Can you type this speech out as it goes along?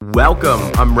Welcome,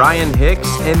 I'm Ryan Hicks,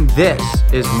 and this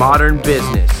is Modern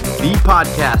Business, the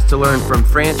podcast to learn from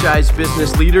franchise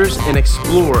business leaders and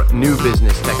explore new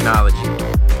business technology.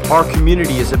 Our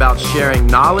community is about sharing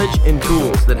knowledge and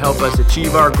tools that help us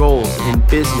achieve our goals in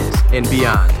business and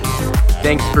beyond.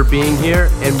 Thanks for being here,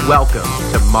 and welcome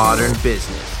to Modern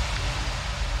Business.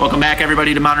 Welcome back,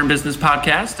 everybody, to Modern Business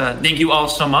Podcast. Thank you all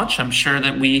so much. I'm sure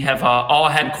that we have all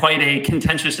had quite a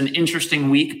contentious and interesting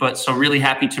week, but so really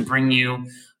happy to bring you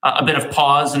a bit of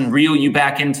pause and reel you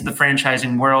back into the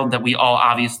franchising world that we all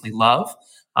obviously love.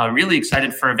 Really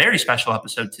excited for a very special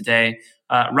episode today.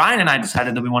 Ryan and I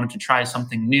decided that we wanted to try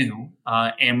something new,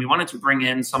 and we wanted to bring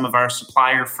in some of our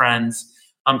supplier friends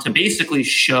to basically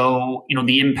show,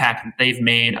 the impact that they've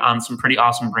made on some pretty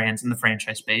awesome brands in the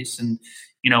franchise space. And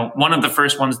one of the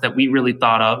first ones that we really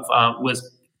thought of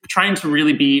was trying to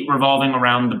really be revolving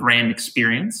around the brand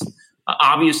experience.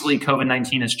 Obviously,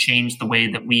 COVID-19 has changed the way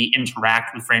that we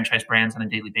interact with franchise brands on a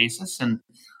daily basis. And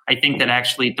I think that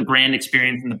actually the brand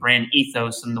experience and the brand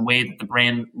ethos and the way that the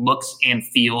brand looks and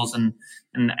feels and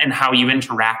how you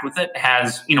interact with it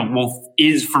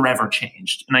is forever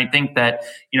changed. And I think that,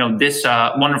 this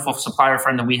wonderful supplier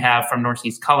friend that we have from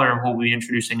Northeast Color, who we'll be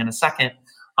introducing in a second,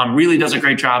 really does a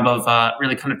great job of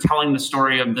really kind of telling the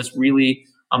story of this really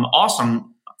awesome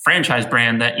franchise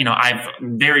brand that, I've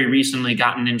very recently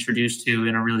gotten introduced to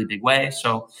in a really big way.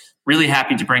 So really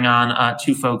happy to bring on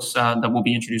two folks that we'll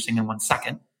be introducing in 1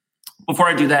 second. Before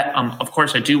I do that, of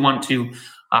course, I do want to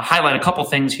highlight a couple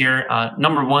things here.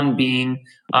 Number one being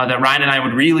that Ryan and I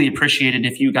would really appreciate it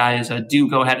if you guys do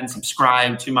go ahead and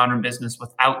subscribe to Modern Business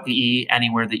without the E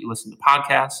anywhere that you listen to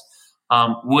podcasts.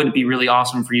 Would be really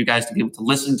awesome for you guys to be able to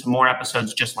listen to more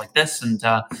episodes just like this. And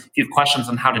if you have questions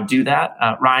on how to do that,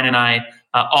 Ryan and I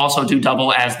also do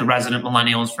double as the resident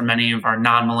millennials for many of our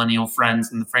non-millennial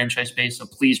friends in the franchise space. So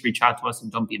please reach out to us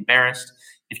and don't be embarrassed.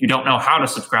 If you don't know how to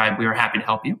subscribe, we are happy to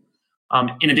help you.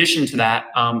 In addition to that,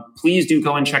 please do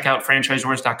go and check out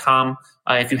franchisors.com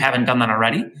if you haven't done that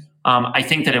already. I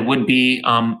think that it would be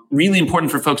really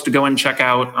important for folks to go and check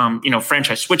out,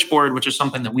 Franchise Switchboard, which is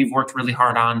something that we've worked really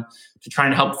hard on to try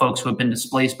and help folks who have been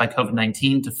displaced by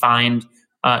COVID-19 to find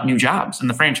new jobs in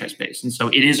the franchise space. And so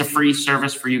it is a free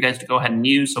service for you guys to go ahead and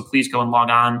use. So please go and log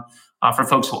on. For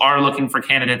folks who are looking for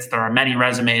candidates, there are many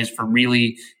resumes for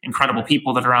really incredible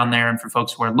people that are on there. And for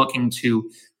folks who are looking to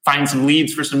find some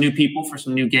leads for some new people, for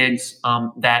some new gigs,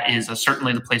 that is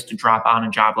certainly the place to drop on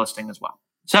a job listing as well.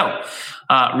 So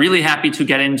really happy to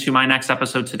get into my next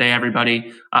episode today,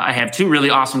 everybody. I have two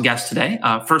really awesome guests today.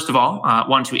 First of all, I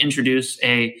want to introduce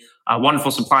a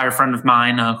wonderful supplier friend of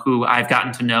mine who I've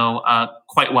gotten to know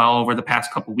quite well over the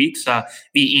past couple weeks via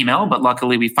email, but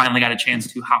luckily we finally got a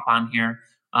chance to hop on here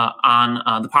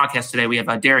on the podcast today. We have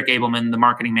Derek Abelman, the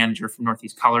marketing manager from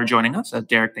Northeast Color, joining us.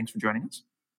 Derek, thanks for joining us.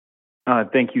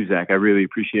 Thank you, Zach. I really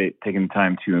appreciate taking the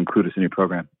time to include us in your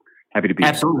program. Happy to be here.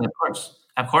 Absolutely, of course.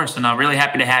 And really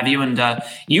happy to have you. And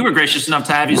you were gracious enough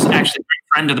to have you actually a great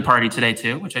friend of the party today,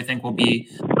 too, which I think will be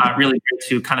really good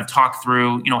to kind of talk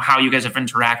through, how you guys have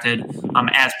interacted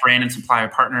as brand and supplier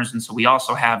partners. And so we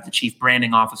also have the chief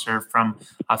branding officer from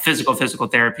Physical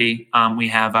Therapy. We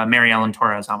have Mary Ellen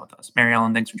Torres on with us. Mary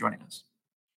Ellen, thanks for joining us.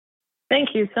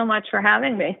 Thank you so much for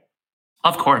having me.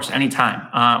 Of course,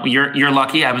 anytime. You're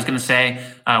lucky. I was going to say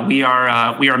we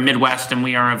are Midwest, and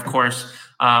we are of course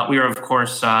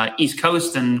East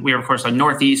Coast, and we are of course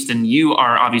Northeast, and you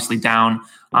are obviously down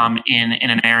in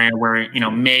an area where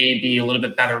may be a little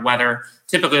bit better weather.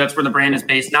 Typically, that's where the brand is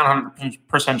based. Not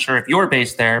 100% sure if you're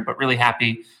based there, but really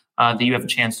happy that you have a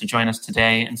chance to join us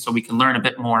today, and so we can learn a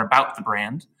bit more about the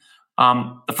brand.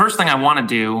 The first thing I want to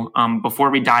do before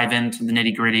we dive into the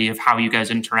nitty-gritty of how you guys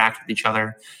interact with each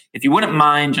other, if you wouldn't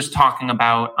mind just talking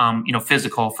about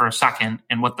Physical for a second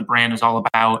and what the brand is all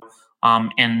about,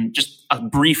 and just a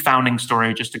brief founding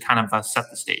story just to kind of set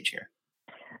the stage here.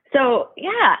 So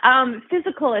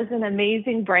Physical is an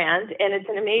amazing brand, and it's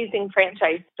an amazing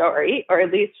franchise story, or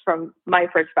at least from my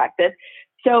perspective.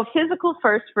 So Physical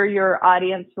first, for your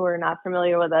audience who are not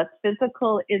familiar with us,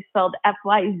 Physical is spelled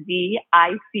F-Y-Z-I-C-A-L,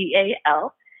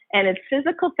 and it's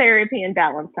Physical Therapy and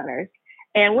Balance Centers.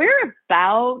 And we're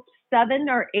about 7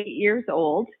 or 8 years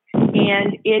old,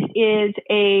 and it is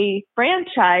a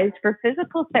franchise for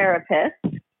physical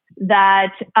therapists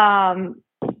that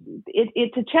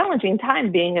it's a challenging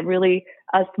time being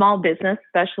a small business,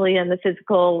 especially in the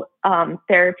physical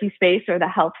therapy space or the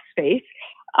health space.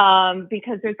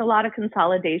 Because there's a lot of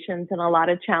consolidations and a lot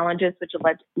of challenges, which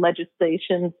are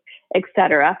legislations, et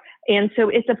cetera. And so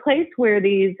it's a place where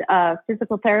these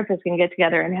physical therapists can get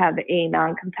together and have a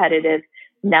non-competitive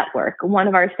network. One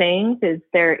of our sayings is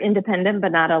they're independent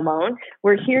but not alone.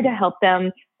 We're here to help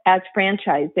them as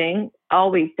franchising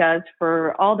always does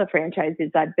for all the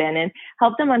franchises I've been in,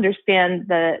 help them understand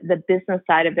the business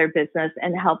side of their business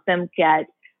and help them get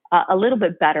a little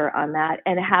bit better on that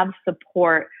and have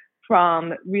support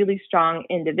from really strong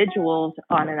individuals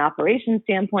on an operations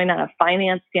standpoint, on a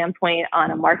finance standpoint,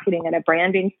 on a marketing and a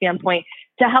branding standpoint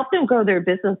to help them grow their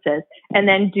businesses and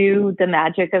then do the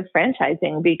magic of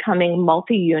franchising, becoming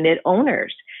multi-unit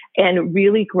owners and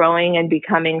really growing and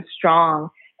becoming strong.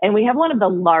 And we have one of the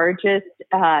largest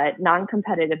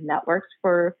non-competitive networks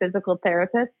for physical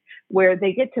therapists where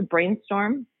they get to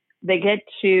brainstorm. They get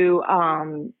to,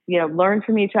 learn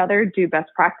from each other, do best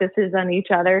practices on each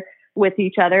other, with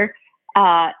each other.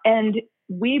 And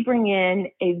we bring in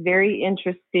a very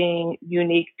interesting,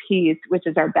 unique piece, which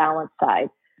is our balance side.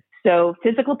 So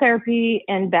physical therapy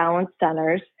and balance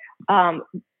centers,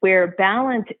 where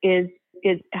balance is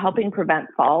helping prevent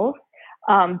falls.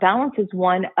 Balance is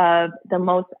one of the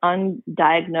most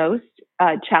undiagnosed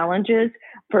challenges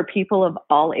for people of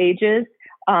all ages,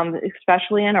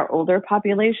 especially in our older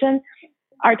population.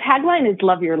 Our tagline is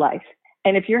love your life.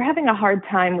 And if you're having a hard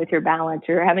time with your balance,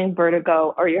 or you're having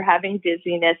vertigo, or you're having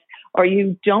dizziness, or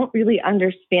you don't really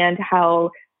understand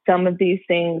how some of these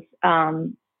things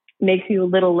make you a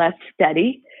little less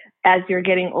steady as you're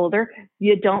getting older,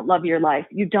 you don't love your life.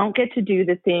 You don't get to do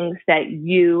the things that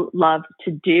you love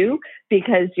to do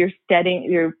because you're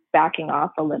backing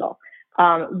off a little.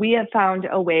 We have found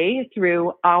a way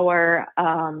through our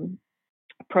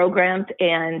programs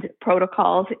and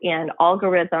protocols and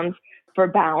algorithms for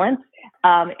balance,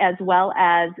 as well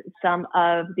as some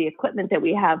of the equipment that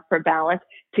we have for balance,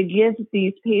 to give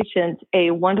these patients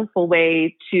a wonderful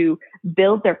way to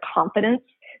build their confidence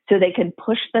so they can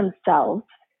push themselves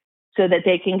so that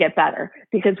they can get better.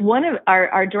 Because one of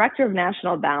our director of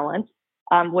national balance,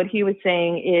 what he was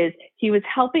saying is he was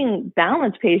helping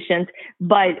balance patients,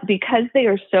 but because they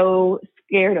are so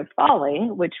scared of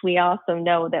falling, which we also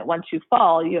know that once you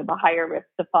fall, you have a higher risk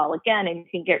to fall again and you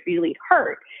can get really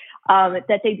hurt,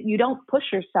 you don't push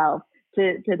yourself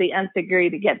to the nth degree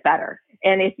to get better.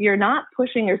 And if you're not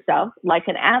pushing yourself like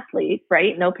an athlete,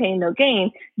 right, no pain, no gain,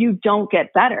 you don't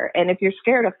get better. And if you're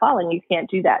scared of falling, you can't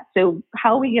do that. So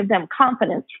how we give them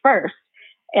confidence first,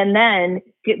 and then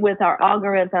get with our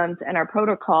algorithms and our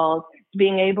protocols,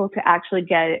 being able to actually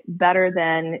get better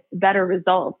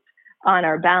results on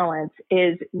our balance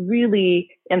is really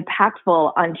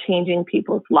impactful on changing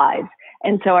people's lives.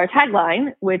 And so our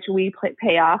tagline, which we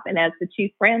pay off, and as the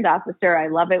chief brand officer, I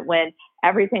love it when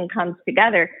everything comes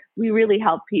together. We really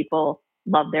help people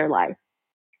love their life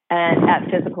and at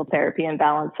physical therapy and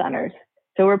balance centers.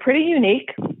 So we're pretty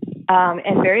unique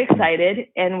and very excited,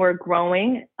 and we're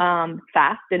growing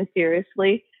fast and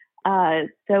furiously.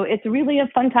 So it's really a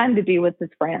fun time to be with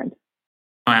this brand.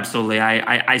 Oh, absolutely.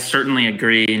 I certainly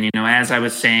agree. And, as I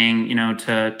was saying,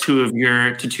 to two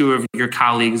of your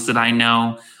colleagues that I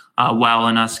know well,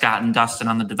 and Scott and Dustin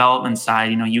on the development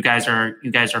side, you guys are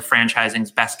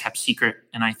franchising's best kept secret.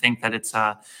 And I think that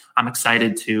I'm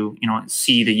excited to,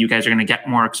 see that you guys are going to get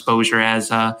more exposure as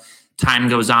time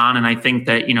goes on. And I think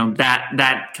that,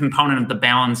 that component of the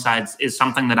balance side is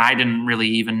something that I didn't really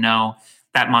even know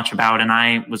that much about. And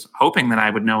I was hoping that I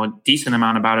would know a decent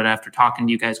amount about it after talking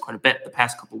to you guys quite a bit the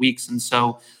past couple of weeks. And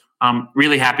so I'm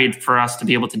really happy for us to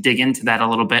be able to dig into that a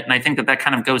little bit. And I think that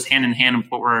kind of goes hand in hand with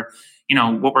what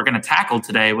we're going to tackle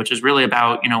today, which is really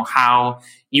about, how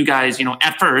you guys,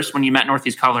 at first when you met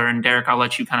Northeast Color, and Derek, I'll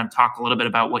let you kind of talk a little bit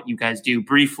about what you guys do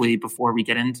briefly before we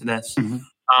get into this.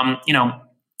 Mm-hmm.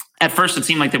 At first, it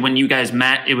seemed like that when you guys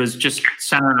met, it was just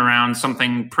centered around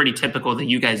something pretty typical that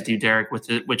you guys do, Derek,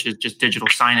 which is just digital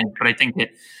signage. But I think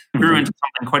it grew into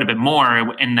something quite a bit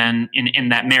more. And then in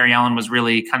that Mary Ellen was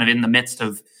really kind of in the midst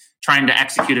of trying to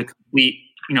execute a complete,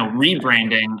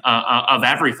 rebranding of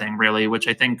everything, really, which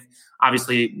I think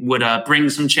obviously would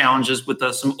bring some challenges with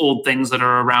some old things that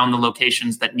are around the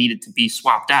locations that needed to be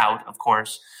swapped out, of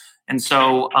course. And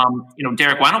so,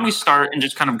 Derek, why don't we start and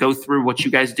just kind of go through what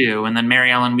you guys do, and then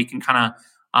Mary Ellen, we can kind of,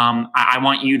 I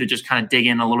want you to just kind of dig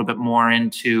in a little bit more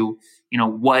into,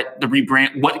 what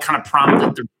kind of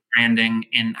prompted the rebranding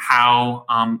and how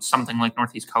something like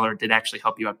Northeast Color did actually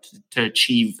help you out to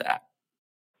achieve that.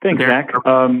 Thanks, Zach.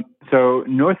 So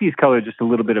Northeast Color, just a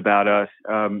little bit about us.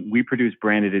 We produce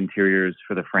branded interiors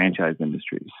for the franchise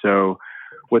industry. So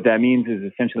what that means is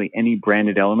essentially any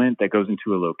branded element that goes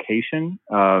into a location,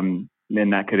 and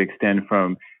that could extend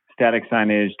from static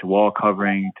signage to wall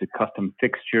covering to custom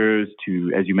fixtures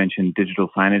to, as you mentioned, digital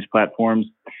signage platforms.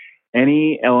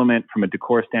 Any element from a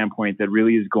decor standpoint that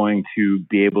really is going to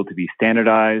be able to be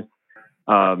standardized,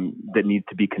 that needs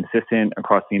to be consistent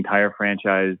across the entire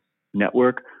franchise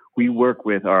network, we work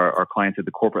with our clients at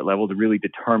the corporate level to really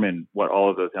determine what all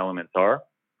of those elements are.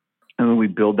 And then we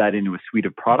build that into a suite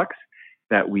of products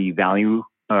that we value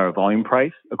or volume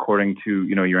price according to,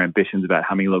 your ambitions about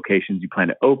how many locations you plan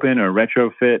to open or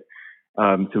retrofit.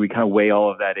 So we kind of weigh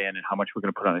all of that in and how much we're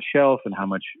going to put on a shelf and how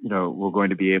much, we're going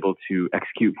to be able to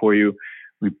execute for you.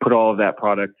 We put all of that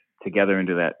product together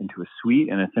into a suite.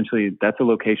 And essentially that's a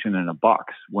location in a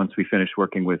box once we finish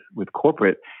working with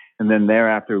corporate. And then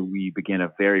thereafter, we begin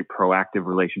a very proactive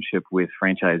relationship with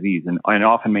franchisees and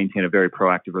often maintain a very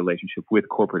proactive relationship with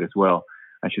corporate as well,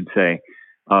 I should say.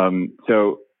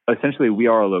 So essentially, we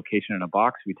are a location in a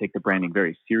box. We take the branding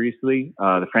very seriously.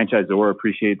 The franchisor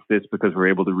appreciates this because we're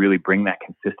able to really bring that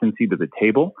consistency to the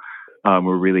table.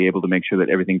 We're really able to make sure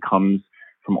that everything comes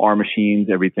from our machines,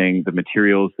 everything, the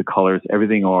materials, the colors,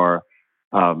 everything are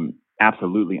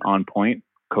absolutely on point,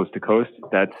 coast to coast.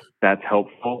 That's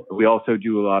helpful. We also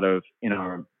do a lot of, in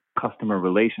our customer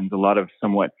relations, a lot of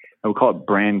somewhat, I would call it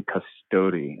brand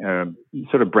custody,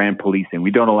 sort of brand policing.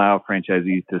 We don't allow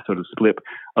franchisees to sort of slip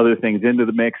other things into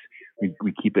the mix.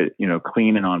 We keep it,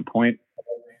 clean and on point.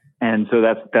 And so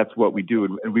that's what we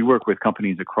do. And we work with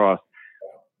companies across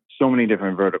so many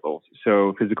different verticals.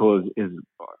 So physical is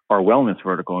our wellness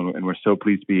vertical, and we're so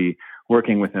pleased to be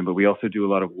working with them. But we also do a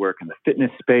lot of work in the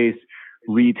fitness space,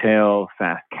 retail,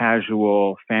 fast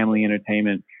casual, family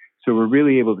entertainment. So we're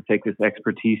really able to take this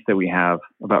expertise that we have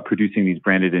about producing these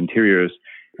branded interiors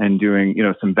and doing,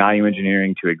 some value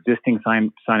engineering to existing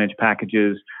signage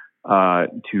packages,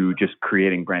 to just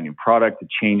creating brand new product. It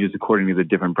changes according to the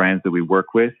different brands that we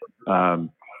work with.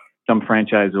 Some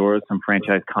franchisors, some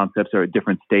franchise concepts are at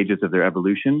different stages of their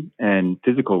evolution, and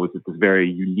physical was at this very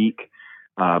unique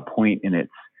point in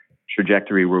its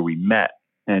trajectory where we met.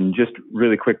 And just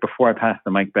really quick, before I pass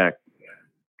the mic back,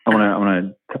 I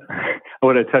want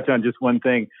to touch on just one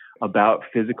thing about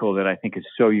physical that I think is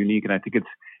so unique, and I think it's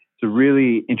a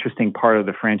really interesting part of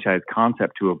the franchise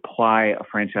concept to apply a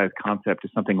franchise concept to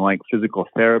something like physical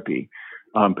therapy,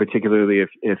 particularly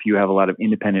if you have a lot of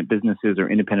independent businesses or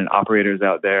independent operators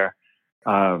out there.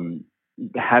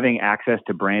 Having access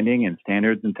to branding and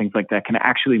standards and things like that can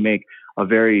actually make a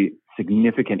very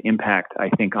significant impact, I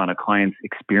think, on a client's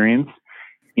experience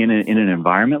in an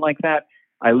environment like that.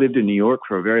 I lived in New York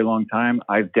for a very long time.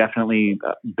 I've definitely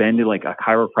been to like a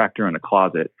chiropractor in a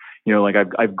closet.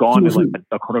 I've gone to like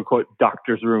a quote unquote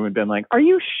doctor's room and been like, "Are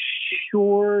you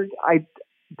sure?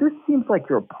 This seems like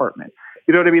your apartment."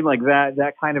 You know what I mean? Like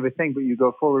that kind of a thing. But you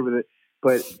go forward with it.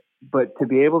 But to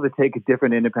be able to take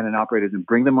different independent operators and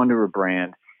bring them under a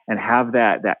brand and have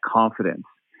that confidence,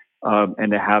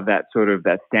 and to have that sort of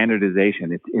that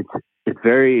standardization, it's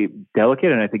very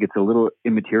delicate, and I think it's a little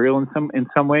immaterial in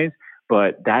some ways.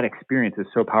 But that experience is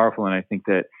so powerful, and I think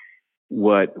that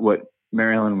what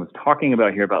Marilyn was talking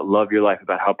about here about love your life,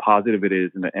 about how positive it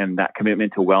is, and that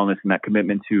commitment to wellness and that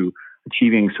commitment to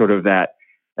achieving sort of that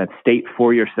state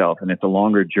for yourself, and it's a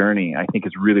longer journey, I think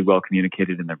is really well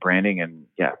communicated in their branding. And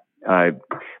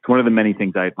it's one of the many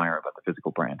things I admire about the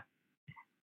physical brand.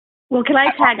 Well, can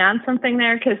I tag on something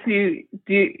there? Because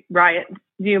Ryan,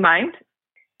 do you mind?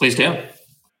 Please do.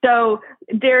 So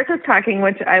Derek was talking,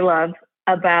 which I love,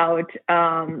 about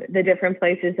the different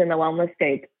places in the wellness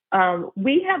state.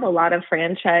 We have a lot of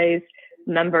franchise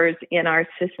members in our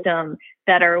system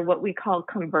that are what we call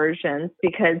conversions,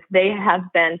 because they have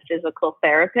been physical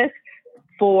therapists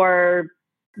for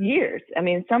years. I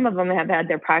mean, some of them have had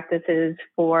their practices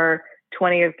for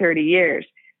 20 or 30 years.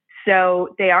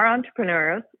 So they are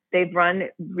entrepreneurs. They've run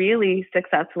really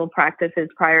successful practices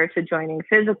prior to joining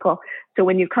physical. So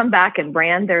when you come back and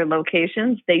brand their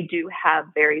locations, they do have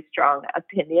very strong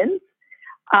opinions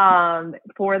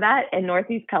for that. And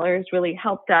Northeast Colors really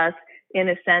helped us, in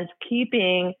a sense,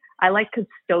 keeping, I like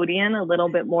custodian a little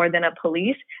bit more than a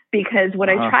police, because what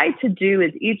I try to do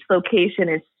is each location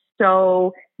is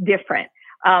so different.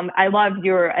 I love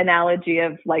your analogy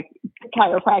of like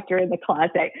chiropractor in the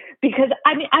closet, because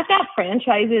I mean, I've got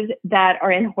franchises that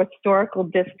are in historical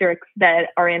districts, that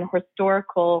are in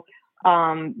historical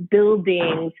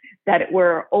buildings, that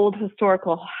were old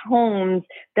historical homes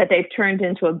that they've turned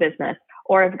into a business,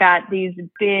 or I've got these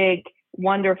big,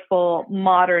 wonderful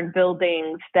modern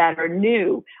buildings that are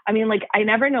new. I mean, like, I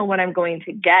never know what I'm going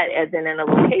to get as in a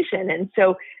location. And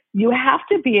so you have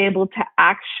to be able to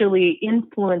actually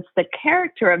influence the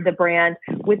character of the brand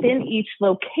within each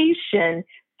location.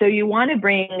 So you want to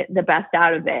bring the best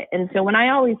out of it. And so when I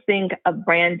always think of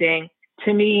branding,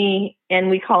 to me, and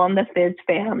we call them the Fizz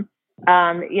fam,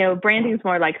 branding is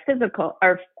more like physical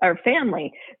or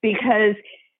family, because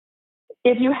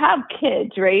if you have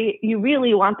kids, right, you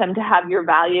really want them to have your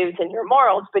values and your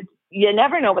morals, but you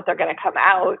never know what they're going to come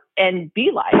out and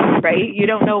be like, right? You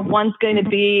don't know if one's going to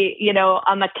be,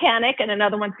 a mechanic and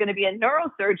another one's going to be a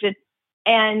neurosurgeon,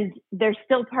 and they're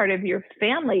still part of your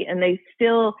family and they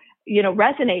still,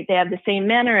 resonate. They have the same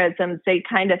mannerisms. They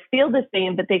kind of feel the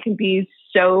same, but they can be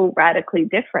so radically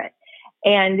different.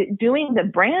 And doing the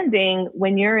branding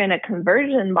when you're in a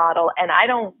conversion model, and I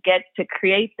don't get to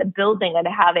create the building and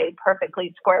have a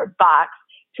perfectly square box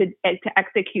to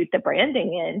execute the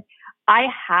branding in, I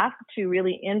have to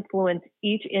really influence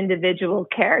each individual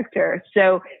character.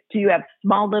 So do you have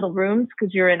small little rooms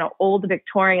because you're in an old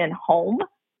Victorian home?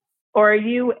 Or are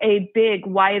you a big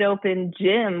wide open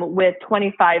gym with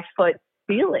 25-foot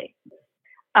ceiling?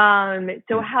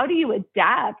 So how do you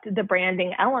adapt the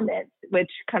branding elements, which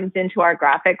comes into our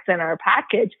graphics and our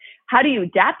package? How do you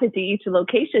adapt it to each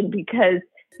location? Because,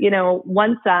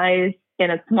 one size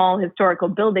in a small historical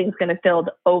building is going to feel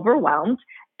overwhelmed.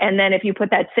 And then if you put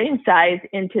that same size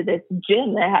into this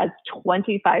gym that has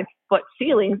 25-foot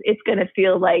ceilings, it's going to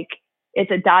feel like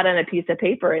it's a dot on a piece of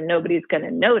paper and nobody's going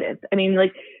to notice.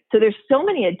 So there's so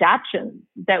many adaptations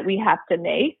that we have to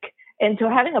make. And so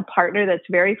having a partner that's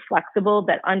very flexible,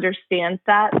 that understands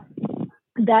that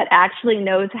actually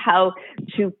knows how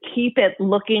to keep it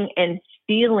looking and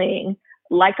feeling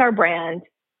like our brand,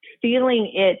 feeling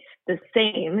it's the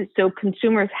same. So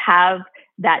consumers have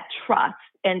that trust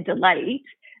and delight,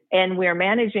 and we're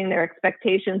managing their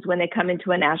expectations when they come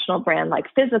into a national brand like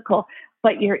Physical.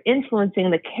 But you're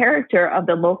influencing the character of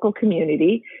the local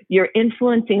community. You're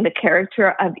influencing the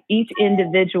character of each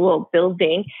individual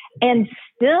building. And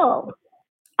still,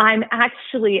 I'm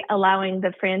actually allowing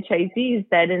the franchisees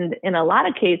that in a lot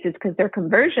of cases, because their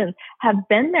conversions have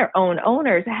been their own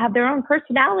owners, have their own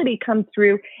personality come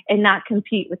through and not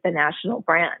compete with the national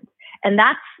brand. And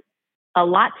that's a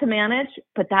lot to manage,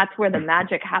 but that's where the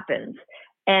magic happens.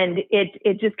 And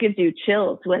it just gives you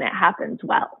chills when it happens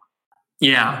well.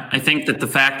 Yeah, I think that the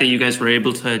fact that you guys were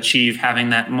able to achieve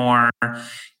having that more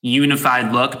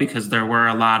unified look, because there were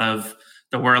a lot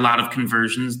of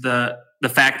conversions, the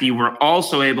fact that you were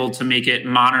also able to make it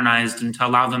modernized and to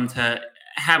allow them to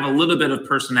have a little bit of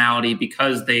personality,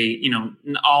 because they,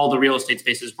 all the real estate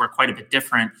spaces were quite a bit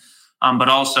different. But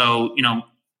also,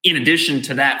 in addition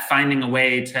to that, finding a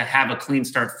way to have a clean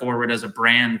start forward as a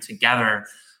brand together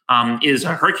is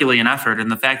a Herculean effort.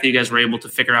 And the fact that you guys were able to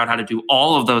figure out how to do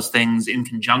all of those things in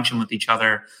conjunction with each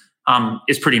other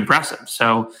is pretty impressive.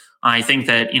 So I think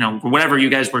that, whatever you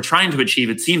guys were trying to achieve,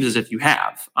 it seems as if you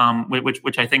have,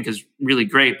 which I think is really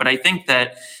great. But I think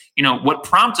that, what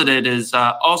prompted it is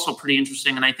also pretty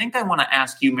interesting. And I think I want to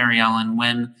ask you, Mary Ellen,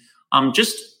 when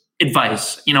just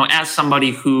advice, as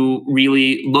somebody who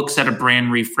really looks at a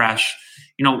brand refresh,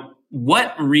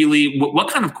 what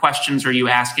kind of questions are you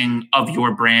asking of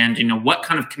your brand? What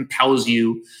kind of compels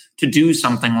you to do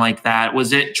something like that?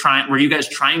 Were you guys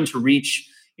trying to reach,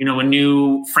 a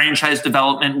new franchise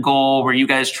development goal? Were you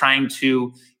guys trying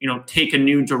to, take a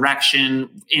new direction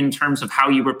in terms of how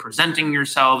you were presenting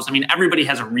yourselves? Everybody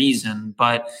has a reason,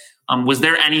 but was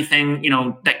there anything,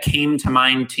 that came to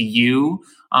mind to you,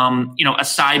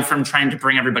 aside from trying to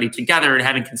bring everybody together and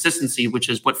having consistency, which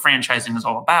is what franchising is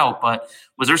all about? But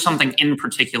was there something in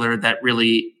particular that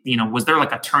really, was there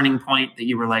like a turning point that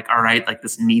you were like, all right, like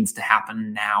this needs to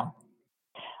happen now?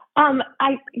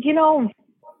 I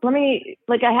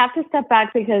have to step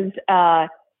back because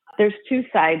there's two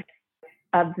sides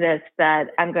of this that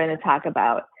I'm going to talk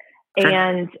about. Sure.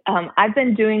 And I've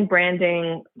been doing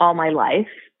branding all my life.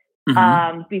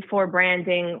 Mm-hmm. Before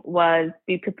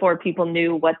people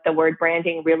knew what the word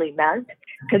branding really meant,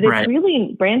 because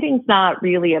branding's not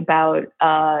really about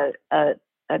a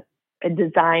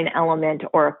design element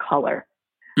or a color.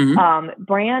 Mm-hmm.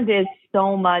 Brand is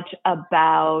so much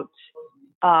about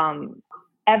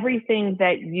everything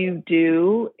that you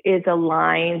do is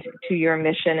aligned to your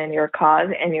mission and your cause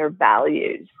and your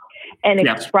values, and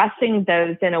expressing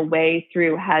those in a way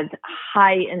through has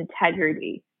high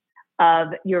integrity of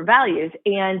your values.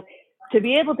 And to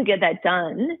be able to get that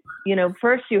done,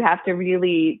 first you have to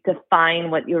really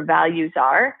define what your values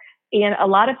are. And a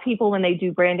lot of people, when they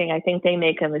do branding, I think they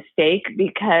make a mistake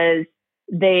because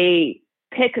they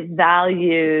pick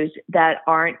values that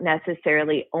aren't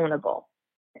necessarily ownable.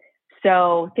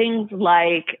 So things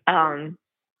like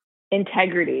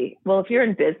integrity. Well, if you're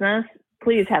in business,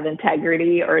 please have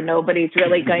integrity or nobody's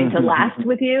really going to last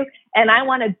with you. And I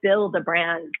want to build a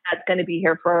brand that's going to be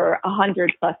here for 100+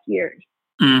 years.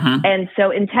 Mm-hmm. And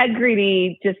so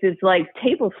integrity just is like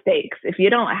table stakes. If you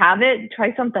don't have it,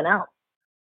 try something else,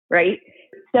 right?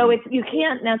 So you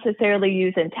can't necessarily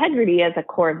use integrity as a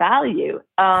core value.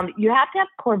 You have to have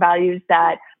core values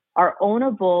that are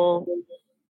ownable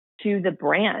to the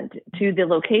brand, to the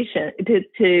location,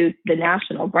 to the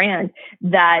national brand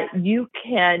that you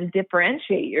can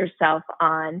differentiate yourself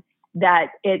on,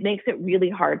 that it makes it really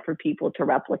hard for people to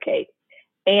replicate.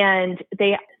 And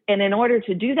in order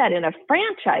to do that in a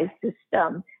franchise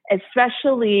system,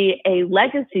 especially a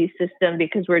legacy system,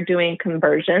 because we're doing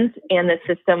conversions and the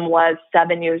system was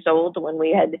 7 years old when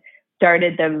we had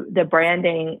started the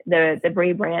branding, the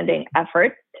rebranding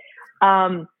effort.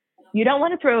 You don't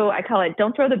want to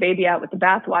don't throw the baby out with the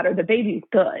bathwater. The baby's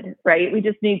good, right? We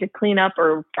just need to clean up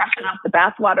or freshen up the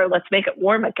bathwater. Let's make it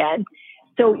warm again.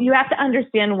 So you have to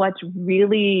understand what's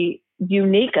really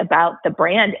unique about the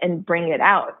brand and bring it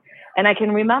out. And I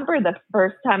can remember the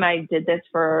first time I did this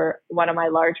for one of my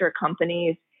larger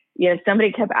companies,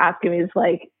 somebody kept asking me, it's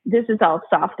like, this is all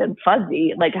soft and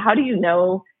fuzzy. Like, how do you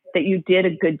know that you did a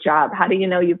good job? How do you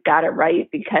know you've got it right?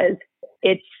 Because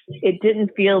it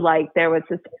didn't feel like there was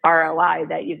this ROI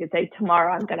that you could say,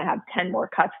 tomorrow I'm going to have 10 more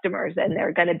customers and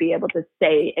they're going to be able to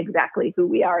say exactly who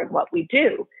we are and what we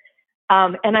do.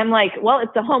 And I'm like, well,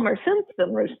 it's a Homer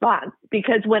Simpson response,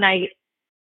 because when we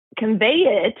convey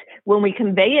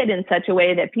it in such a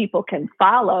way that people can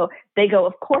follow, they go,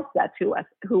 of course, that's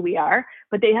who we are,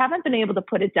 but they haven't been able to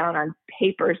put it down on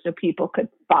paper so people could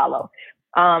follow.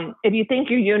 If you think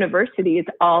your universities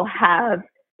all have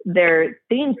their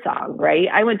theme song, right?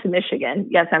 I went to Michigan.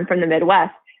 Yes, I'm from the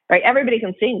Midwest, right? Everybody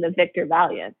can sing the Victor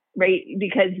Valiant, right?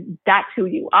 Because that's who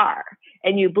you are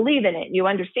and you believe in it, you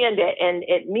understand it, and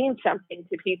it means something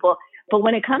to people. But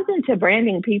when it comes into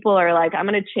branding, people are like, I'm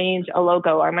going to change a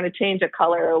logo, or I'm going to change a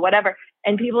color or whatever.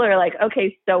 And people are like,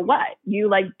 okay, so what? You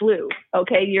like blue.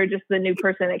 Okay, you're just the new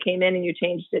person that came in and you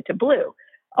changed it to blue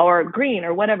or green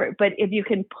or whatever. But if you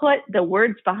can put the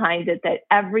words behind it, that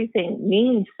everything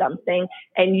means something,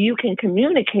 and you can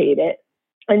communicate it,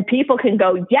 and people can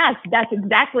go, yes, that's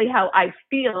exactly how I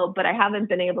feel, but I haven't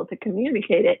been able to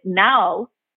communicate it. Now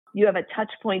you have a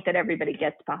touch point that everybody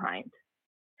gets behind.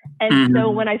 And so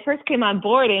when I first came on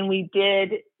board and we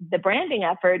did the branding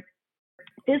effort,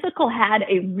 Physical had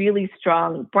a really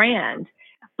strong brand,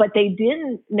 but they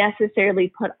didn't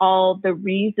necessarily put all the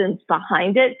reasons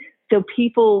behind it. So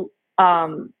people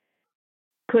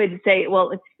could say,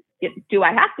 well, do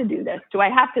I have to do this? Do I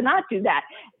have to not do that?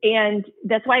 And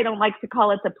that's why I don't like to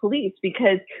call it the police,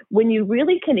 because when you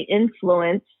really can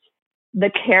influence the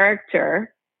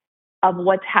character of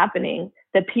what's happening,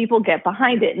 the people get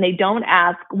behind it and they don't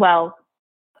ask, well,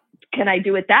 can I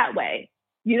do it that way?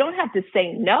 You don't have to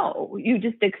say no. You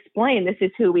just explain, this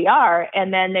is who we are.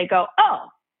 And then they go, oh,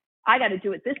 I got to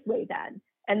do it this way then.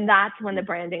 And that's when the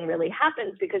branding really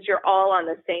happens, because you're all on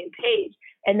the same page.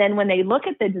 And then when they look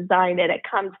at the design and it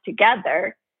comes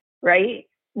together, right?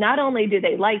 Not only do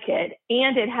they like it,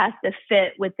 and it has to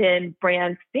fit within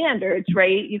brand standards,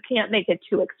 right? You can't make it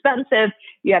too expensive.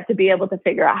 You have to be able to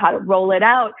figure out how to roll it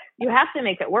out. You have to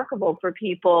make it workable for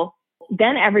people.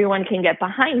 Then everyone can get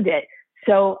behind it.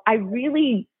 So I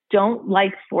really don't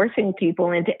like forcing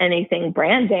people into anything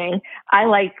branding. I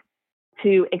like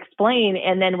to explain.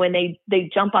 And then when they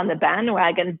jump on the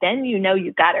bandwagon, then you know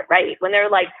you got it right. When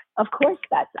they're like, of course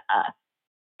that's us.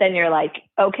 Then you're like,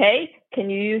 okay,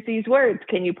 can you use these words?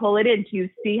 Can you pull it in? Do you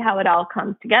see how it all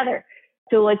comes together?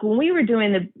 So like when we were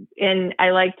doing and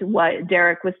I liked what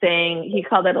Derek was saying, he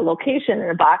called it a location in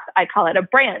a box. I call it a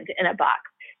brand in a box,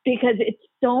 because it's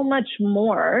so much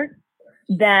more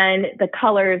than the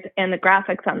colors and the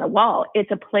graphics on the wall.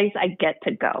 It's a place I get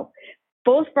to go,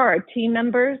 both for our team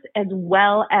members as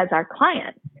well as our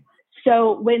clients.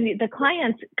 So when the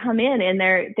clients come in and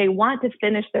they want to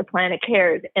finish their plan of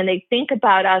cares and they think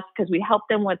about us because we help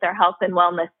them with their health and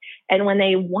wellness. And when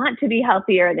they want to be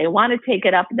healthier and they want to take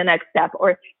it up the next step,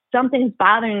 or something's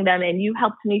bothering them and you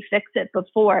helped me fix it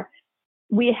before,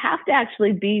 we have to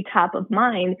actually be top of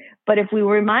mind. But if we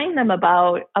remind them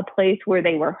about a place where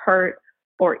they were hurt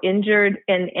or injured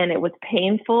and it was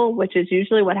painful, which is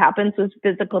usually what happens with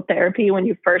physical therapy when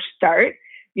you first start,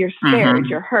 you're scared,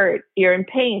 you're hurt, you're in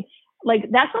pain.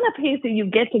 Like, that's not a place that you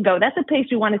get to go. That's a place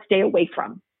you want to stay away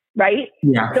from, right?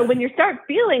 Yeah. So when you start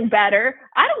feeling better,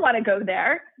 I don't want to go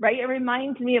there, right? It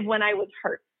reminds me of when I was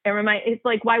hurt. It's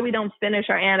like why we don't finish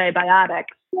our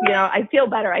antibiotics. You know, I feel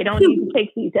better. I don't need to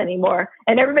take these anymore.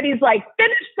 And everybody's like,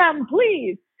 finish them,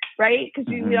 please, right? Because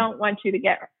we don't want you to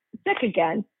get sick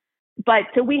again. But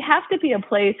so we have to be a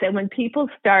place that when people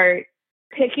start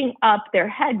picking up their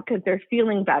head because they're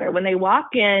feeling better, when they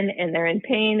walk in and they're in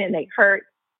pain and they hurt,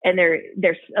 and they're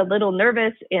a little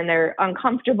nervous and they're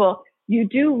uncomfortable, you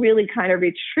do really kind of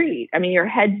retreat. I mean, your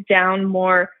head's down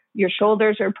more, your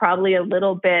shoulders are probably a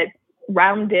little bit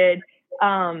rounded.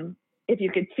 If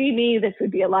you could see me, this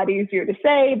would be a lot easier to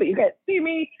say, but you can't see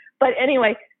me. But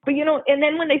anyway, But, and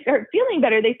then when they start feeling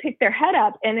better, they pick their head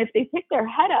up. And if they pick their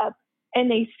head up and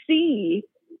they see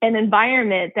an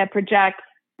environment that projects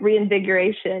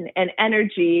reinvigoration and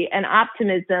energy and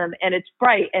optimism, and it's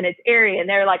bright and it's airy, and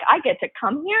they're like, I get to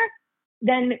come here,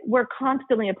 then we're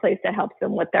constantly a place that helps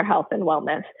them with their health and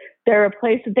wellness. They're a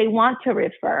place that they want to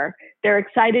refer. They're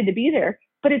excited to be there.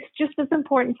 But it's just as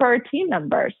important for our team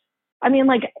members. I mean,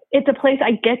 like, it's a place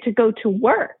I get to go to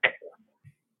work,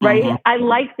 right? Mm-hmm. I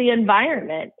like the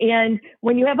environment. And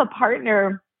when you have a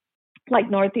partner like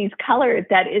Northeast Colors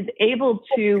that is able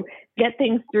to get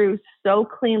things through so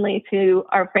cleanly to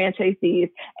our franchisees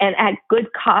and at good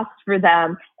cost for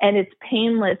them, and it's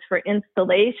painless for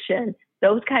installation,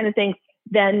 those kind of things,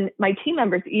 then my team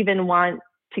members even want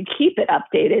to keep it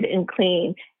updated and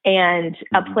clean and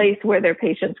a place where their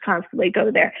patients constantly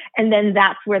go there. And then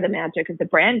that's where the magic of the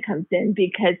brand comes in,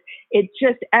 because it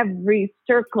just, every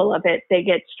circle of it, they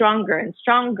get stronger and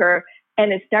stronger,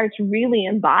 and it starts really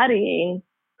embodying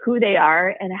who they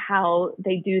are and how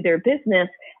they do their business.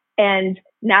 And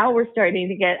now we're starting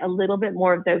to get a little bit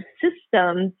more of those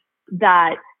systems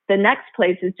that the next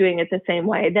place is doing it the same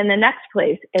way, then the next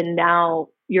place. And now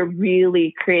you're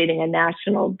really creating a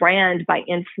national brand by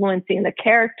influencing the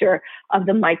character of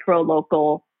the micro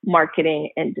local marketing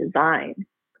and design.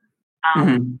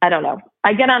 I don't know.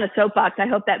 I get on a soapbox. I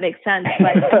hope that makes sense. But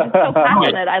I'm just so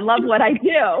passionate. I love what I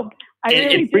do. I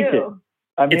really do.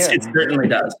 It certainly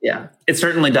does. Yeah, it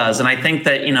certainly does. And I think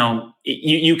that,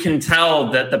 you can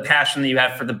tell that the passion that you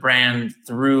have for the brand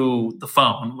through the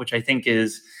phone, which I think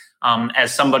is,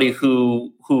 as somebody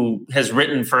who has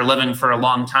written for a living for a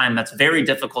long time, that's very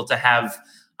difficult to have,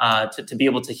 to be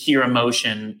able to hear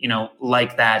emotion,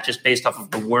 like that, just based off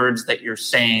of the words that you're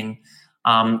saying,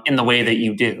 in the way that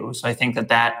you do. So I think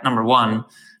that number one,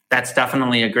 that's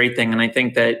definitely a great thing. And I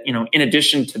think that, in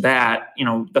addition to that,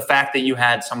 the fact that you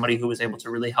had somebody who was able to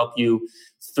really help you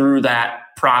through that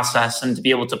process and to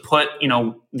be able to put,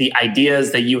 the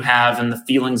ideas that you have and the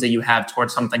feelings that you have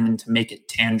towards something and to make it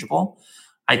tangible,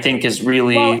 I think is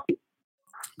really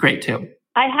great too.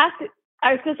 I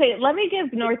was going to say, let me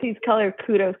give Northeast Color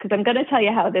kudos, because I'm going to tell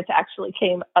you how this actually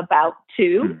came about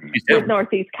too with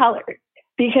Northeast Color,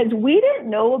 because we didn't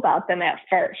know about them at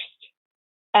first.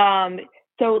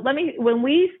 So when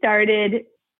we started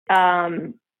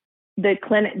the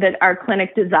clinic, our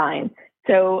clinic design,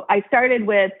 so I started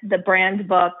with the brand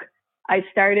book. I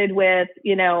started with,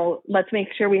 let's make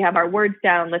sure we have our words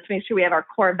down. Let's make sure we have our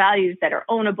core values that are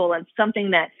ownable and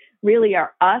something that really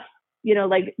are us,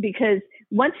 because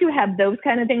once you have those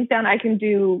kind of things down, I can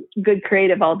do good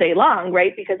creative all day long,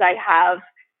 right? Because I have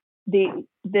the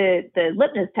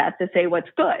litmus test to say what's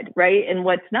good, right? And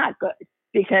what's not good,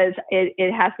 because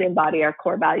it has to embody our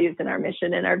core values and our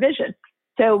mission and our vision.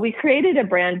 So we created a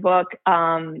brand book,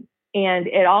 and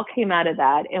it all came out of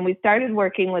that. And we started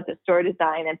working with the store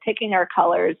design and picking our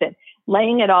colors and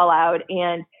laying it all out,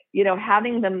 and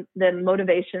having the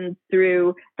motivations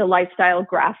through the lifestyle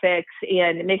graphics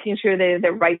and making sure they're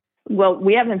the right. Well,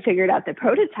 we haven't figured out the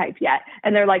prototype yet.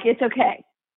 And they're like, it's okay,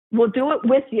 we'll do it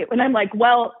with you. And I'm like,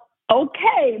 well,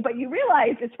 okay, but you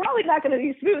realize it's probably not going to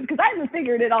be smooth because I haven't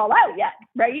figured it all out yet,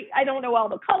 right? I don't know all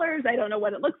the colors. I don't know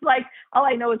what it looks like. All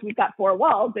I know is we've got 4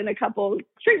 walls and a couple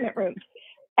treatment rooms.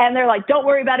 And they're like, don't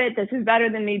worry about it. This is better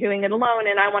than me doing it alone,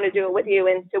 and I want to do it with you.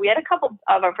 And so we had a couple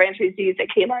of our franchisees that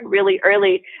came on really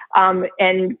early,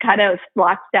 and kind of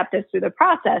lockstepped us through the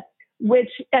process, which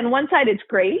on one side, it's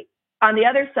great. On the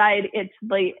other side, it's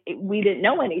like we didn't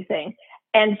know anything.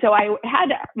 And so I had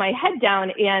my head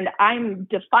down, and I'm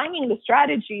defining the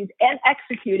strategies and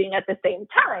executing at the same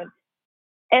time.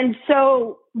 And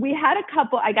so we had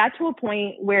I got to a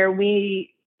point where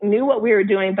we knew what we were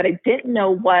doing, but I didn't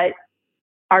know what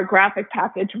our graphic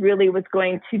package really was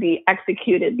going to be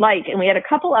executed like. And we had a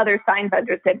couple other sign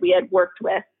vendors that we had worked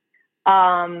with.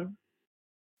 And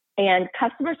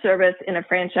customer service in a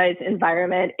franchise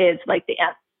environment is like the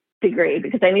nth degree,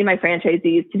 because I need my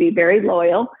franchisees to be very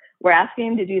loyal. We're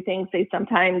asking them to do things they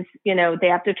sometimes, they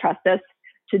have to trust us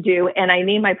to do. And I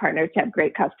need my partners to have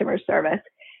great customer service.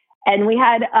 And we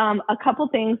had a couple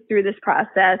things through this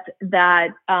process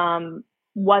that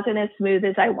wasn't as smooth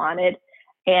as I wanted.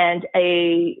 And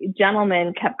a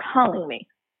gentleman kept calling me.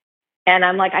 And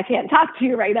I'm like, I can't talk to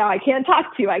you right now. I can't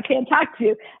talk to you.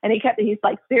 And he's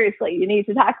like, seriously, you need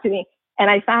to talk to me.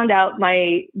 And I found out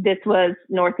this was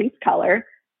Northeast Color,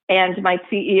 and my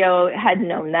CEO had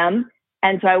known them.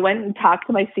 And so I went and talked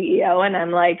to my CEO, and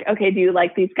I'm like, okay, do you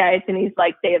like these guys? And he's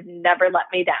like, they have never let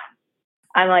me down.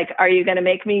 I'm like, are you going to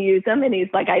make me use them? And he's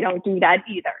like, I don't do that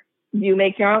either. You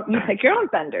pick your own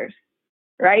vendors.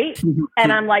 right?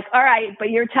 And I'm like, all right,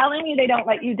 but you're telling me they don't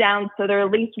let you down, so they're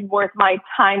at least worth my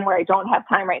time where I don't have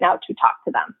time right now to talk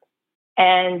to them.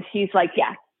 And he's like,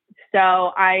 yeah.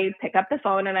 So I pick up the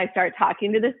phone and I start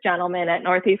talking to this gentleman at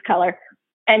Northeast Color.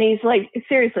 And he's like,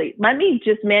 seriously, let me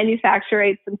just manufacture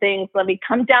some things. Let me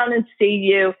come down and see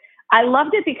you. I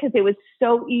loved it because it was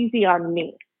so easy on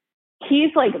me.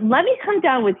 He's like, let me come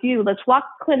down with you. Let's walk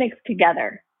clinics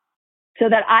together so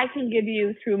that I can give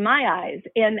you through my eyes.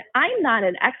 And I'm not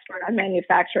an expert on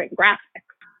manufacturing graphics,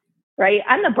 right?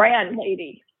 I'm the brand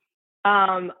lady.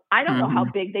 I don't know how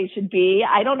big they should be.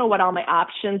 I don't know what all my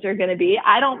options are going to be.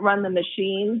 I don't run the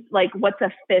machines, like what's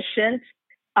efficient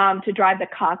to drive the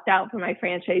cost out for my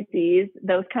franchisees,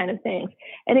 those kind of things.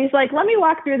 And he's like, let me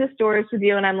walk through the stores with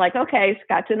you. And I'm like, okay,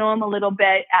 got to know him a little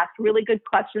bit, asked really good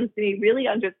questions. And he really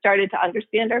started to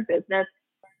understand our business.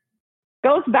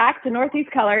 Goes back to Northeast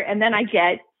Color. And then I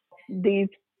get these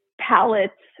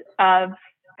pallets of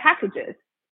packages,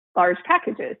 large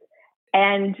packages.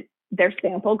 And they're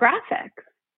sample graphics.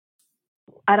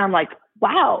 And I'm like,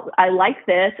 wow, I like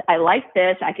this. I like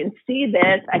this. I can see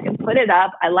this. I can put it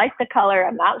up. I like the color.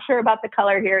 I'm not sure about the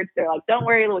color here. They're like, don't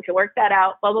worry, we can work that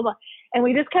out, blah, blah, blah. And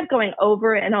we just kept going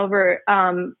over and over,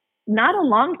 not a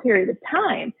long period of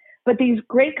time, but these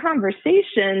great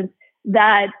conversations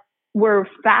that were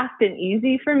fast and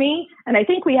easy for me. And I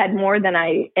think we had more than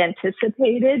I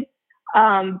anticipated.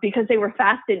 Because they were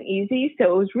fast and easy.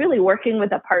 So it was really working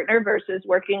with a partner versus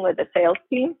working with a sales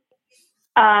team.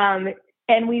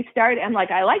 And we started, I'm like,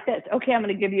 I like this. Okay, I'm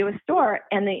going to give you a store.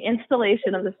 And the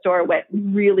installation of the store went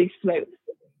really smooth.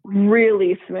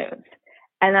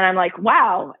 And then I'm like,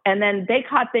 wow. And then they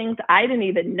caught things I didn't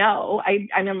even know. I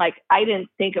mean, like, I didn't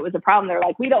think it was a problem. They're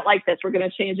like, we don't like this. We're going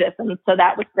to change this. And so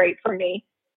that was great for me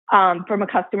from a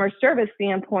customer service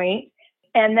standpoint.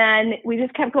 And then we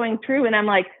just kept going through and I'm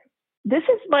like, this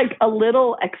is like a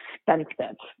little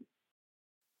expensive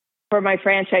for my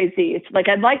franchisees. Like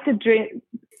I'd like to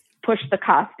push the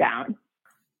cost down.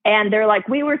 And they're like,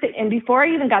 and before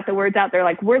I even got the words out, they're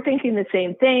like, we're thinking the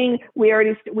same thing. We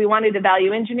wanted to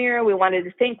value engineer. We wanted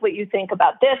to think what you think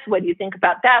about this. What do you think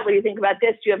about that? What do you think about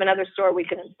this? Do you have another store we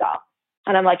can install?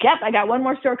 And I'm like, yep, I got one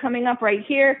more store coming up right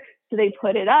here. So they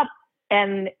put it up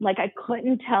and like, I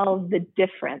couldn't tell the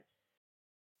difference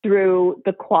through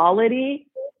the quality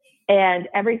and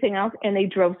everything else. And they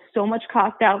drove so much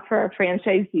cost out for our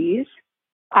franchisees.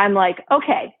 I'm like,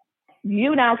 okay,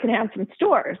 you now can have some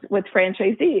stores with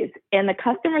franchisees. And the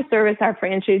customer service our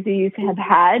franchisees have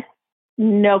had,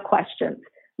 no questions.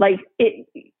 Like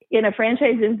in a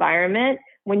franchise environment,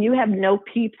 when you have no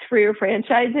peeps for your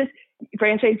franchisees,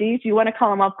 you want to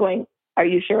call them up going, are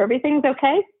you sure everything's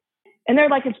okay? And they're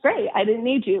like, it's great. I didn't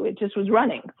need you. It just was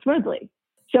running smoothly.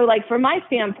 So like from my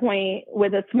standpoint,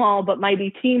 with a small but mighty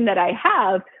team that I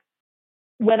have,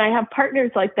 when I have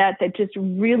partners like that just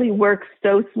really work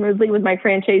so smoothly with my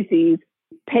franchisees,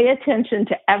 pay attention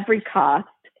to every cost,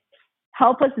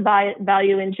 help us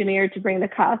value engineer to bring the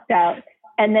cost out,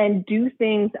 and then do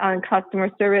things on customer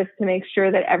service to make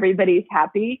sure that everybody's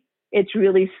happy, it's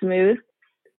really smooth.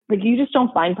 Like you just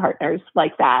don't find partners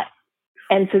like that.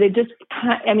 And so they just,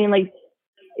 I mean, like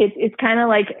it's kind of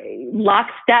like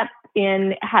lockstep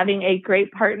in having a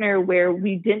great partner where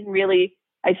we didn't really,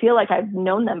 I feel like I've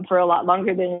known them for a lot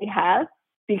longer than we have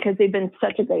because they've been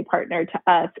such a great partner to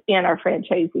us and our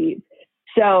franchisees.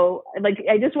 So like,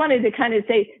 I just wanted to kind of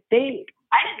say I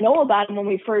didn't know about them when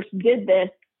we first did this.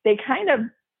 They kind of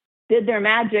did their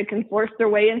magic and forced their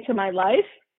way into my life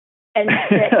and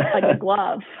fit like a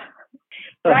glove.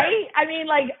 Right? I mean,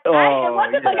 like, it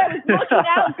wasn't like I was looking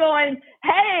out going,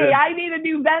 hey, I need a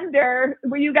new vendor.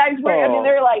 Were you guys I mean,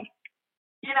 they're like,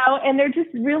 and they're just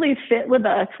really fit with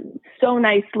us so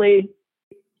nicely.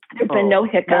 There's been no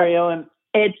hiccups. Mary Ellen,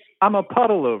 I'm a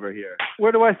puddle over here.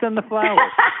 Where do I send the flowers?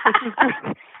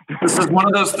 This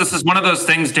is one of those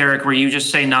things, Derek, where you just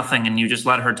say nothing and you just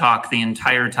let her talk the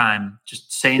entire time.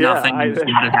 Just say nothing and just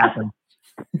let it happen.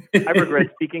 I regret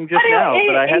speaking just now,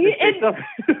 but I had to say something.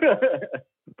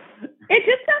 It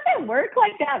just doesn't work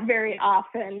like that very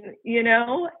often,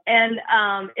 and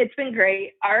it's been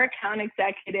great. Our account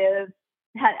executive,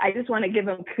 I just want to give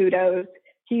him kudos.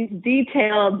 He's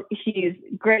detailed. He's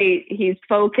great. He's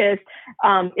focused.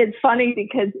 It's funny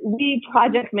because we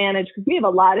project manage because we have a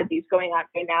lot of these going on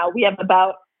right now. We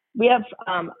have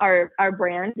our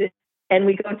brand and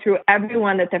we go through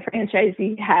everyone that the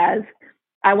franchisee has.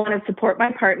 I want to support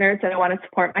my partners and I want to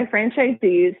support my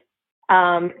franchisees.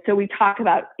 So we talk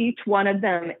about each one of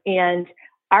them, and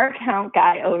our account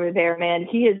guy over there, man,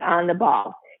 he is on the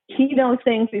ball. He knows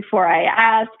things before I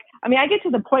ask. I mean, I get to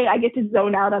the point I get to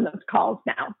zone out on those calls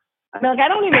now. I mean, like, I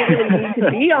don't even really need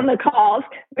to be on the calls,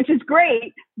 which is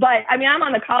great. But I mean, I'm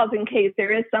on the calls in case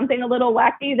there is something a little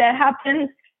wacky that happens.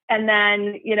 And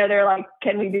then, they're like,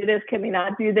 can we do this? Can we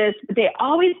not do this? But they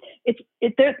always,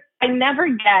 I never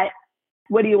get,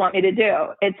 what do you want me to do?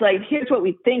 It's like, here's what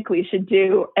we think we should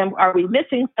do. And are we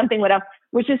missing something? What else?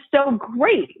 Which is so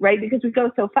great, right? Because we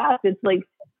go so fast. It's like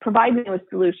providing with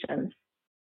solutions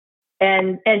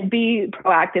and be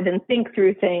proactive and think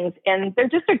through things. And they're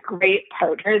just a great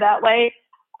partner that way.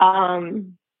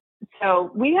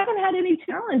 So we haven't had any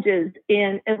challenges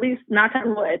in, at least knock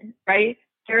on wood, right?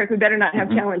 Derek, we better not have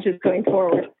challenges going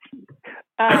forward.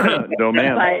 No,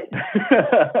 ma'am.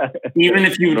 But, even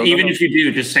if you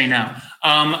do, just say no.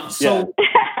 To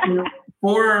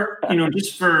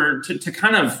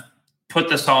kind of put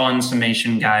this all in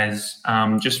summation, guys,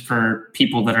 just for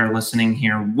people that are listening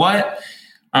here, what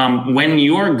when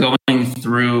you're going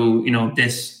through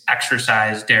this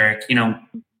exercise, Derek,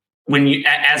 when you,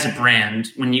 as a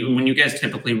brand, when you guys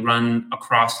typically run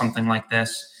across something like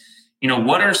this,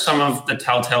 what are some of the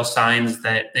telltale signs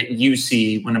that you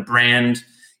see when a brand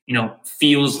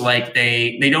feels like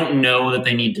they don't know that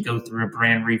they need to go through a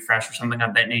brand refresh or something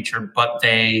of that nature, but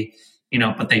they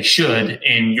should,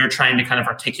 and you're trying to kind of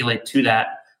articulate to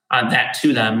that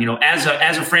to them, as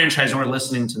a franchisor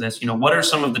listening to this, what are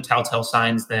some of the telltale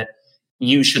signs that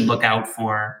you should look out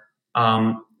for,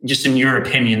 just in your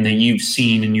opinion, that you've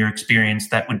seen in your experience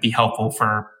that would be helpful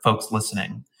for folks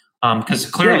listening? Because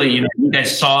clearly, you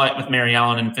guys saw it with Mary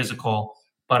Ellen and Physical,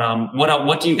 but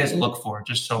what do you guys look for,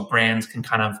 just so brands can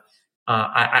kind of,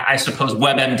 I suppose,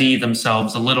 WebMD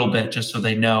themselves a little bit, just so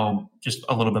they know just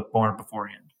a little bit more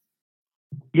beforehand?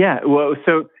 Yeah, well,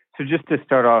 so just to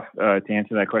start off, to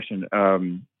answer that question,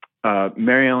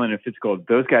 Mary Ellen and Physical,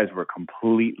 those guys were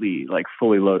completely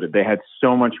fully loaded. They had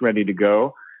so much ready to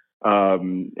go. As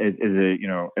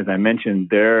I mentioned,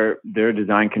 their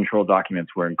design control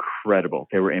documents were incredible.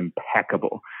 They were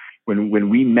impeccable. When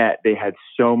we met, they had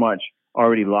so much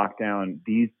already locked down.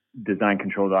 These design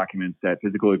control documents that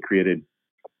Physical had created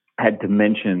had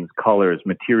dimensions, colors,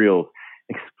 materials,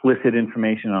 explicit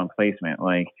information on placement.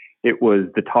 It was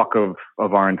the talk of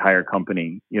our entire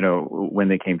company, when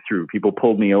they came through. People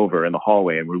pulled me over in the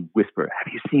hallway and would whisper,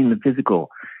 "Have you seen the Physical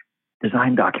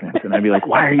design documents?" And I'd be like,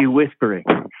 "Why are you whispering?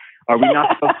 Are we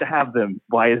not supposed to have them?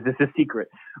 Why is this a secret?"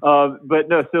 But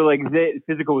no, so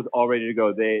Physical was all ready to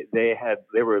go.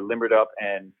 They were limbered up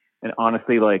and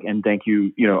honestly, and thank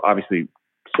you, obviously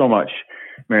so much,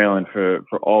 Mary Ellen, for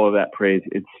all of that praise.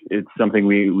 It's something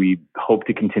we hope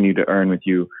to continue to earn with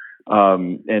you.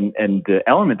 And the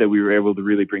element that we were able to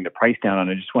really bring the price down on,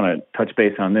 I just want to touch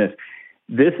base on this.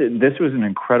 This was an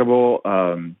incredible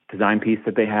design piece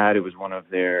that they had. It was one of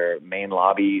their main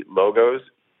lobby logos.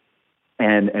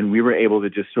 And we were able to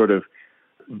just sort of,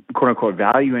 quote unquote,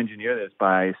 value engineer this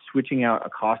by switching out a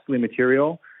costly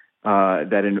material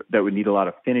that would need a lot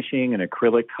of finishing, an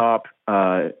acrylic top,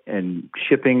 and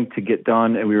shipping to get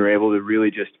done. And we were able to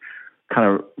really just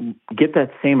kind of get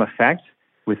that same effect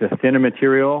with a thinner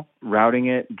material, routing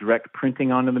it, direct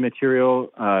printing onto the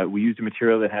material. We used a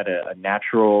material that had a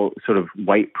natural sort of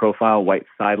white profile, white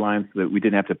sidelines, so that we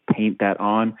didn't have to paint that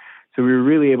on. So we were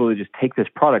really able to just take this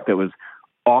product that was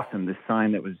awesome, this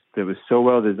sign that was so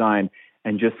well designed,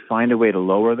 and just find a way to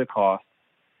lower the cost,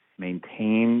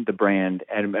 maintain the brand,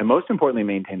 and most importantly,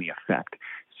 maintain the effect.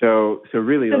 So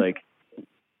really,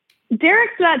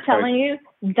 Derek's not telling you,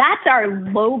 that's our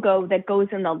logo that goes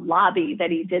in the lobby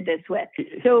that he did this with.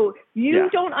 So you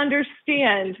don't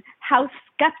understand how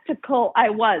skeptical I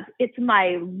was. It's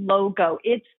my logo.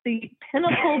 It's the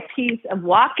pinnacle piece of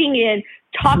walking in,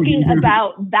 talking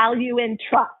about value and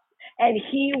trust. And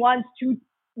he wants to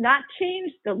not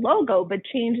change the logo, but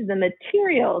change the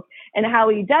materials and how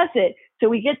he does it. So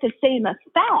we get the same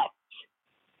effect,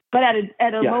 but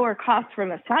at a lower cost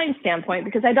from a sign standpoint,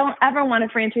 because I don't ever want a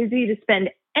franchisee to spend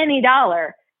any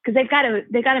dollar, because they got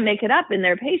to make it up in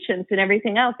their patience and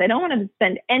everything else. I don't want them to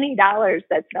spend any dollars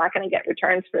that's not going to get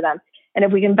returns for them. And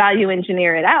if we can value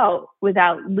engineer it out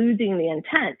without losing the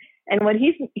intent. And what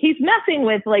he's messing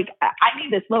with, I need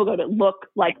this logo to look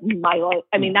like my logo.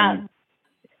 I mean, not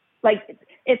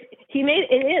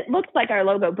it looks like our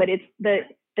logo, but it's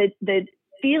the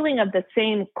feeling of the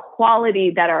same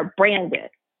quality that our brand is.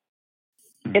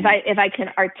 If I can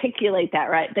articulate that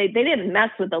right, they didn't mess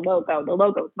with the logo. The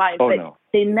logo's mine,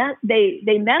 they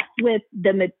messed with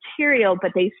the material,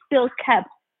 but they still kept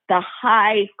the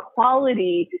high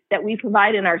quality that we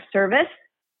provide in our service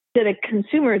to the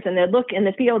consumers and the look and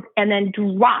the feel, and then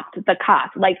dropped the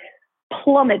cost,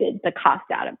 plummeted the cost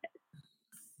out of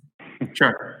it.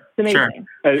 Sure. It's amazing.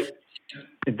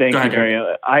 Thank you,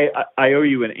 Marianne. I owe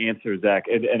you an answer, Zach,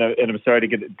 and I'm sorry to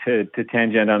get to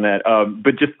tangent on that.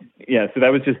 But just so that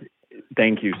was just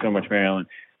thank you so much, Mary Ellen.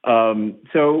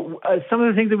 So some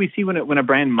of the things that we see when a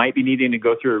brand might be needing to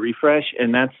go through a refresh,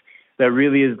 and that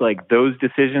really is like those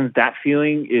decisions. That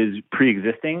feeling is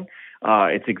pre-existing.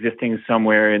 It's existing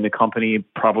somewhere in the company,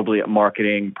 probably at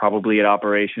marketing, probably at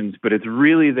operations, but it's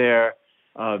really there.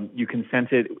 You can sense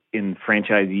it in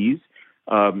franchisees,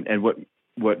 and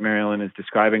what Mary Ellen is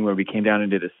describing, where we came down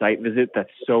and did a site visit. That's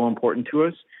so important to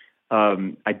us.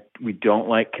 We don't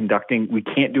like conducting. We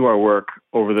can't do our work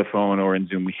over the phone or in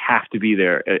Zoom. We have to be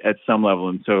there at some level.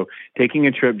 And so taking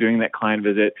a trip, doing that client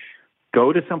visit,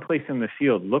 go to someplace in the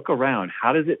field, look around.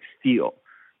 How does it feel,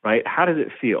 right? How does it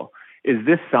feel? Is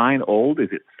this sign old? Is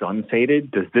it sun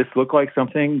faded? Does this look like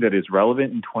something that is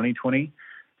relevant in 2020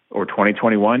 or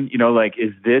 2021?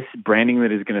 Is this branding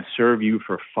that is going to serve you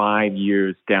for 5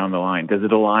 years down the line? Does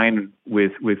it align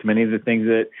with many of the things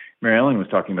that Mary Ellen was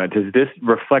talking about? Does this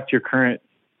reflect your current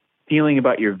feeling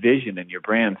about your vision and your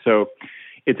brand? So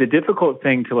it's a difficult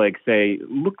thing to say,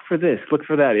 look for this, look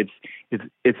for that.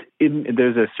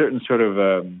 There's a certain sort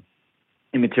of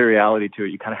immateriality to it.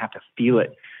 You kind of have to feel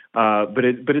it. But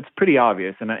it's pretty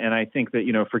obvious. And I think that,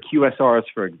 for QSRs,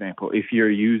 for example, if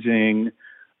you're using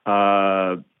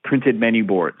printed menu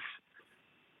boards,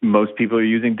 most people are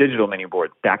using digital menu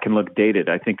boards. That can look dated.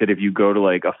 I think that if you go to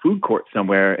a food court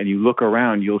somewhere and you look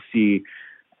around, you'll see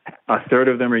a third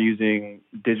of them are using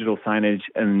digital signage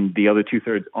and the other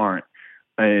 2/3 aren't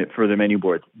for the menu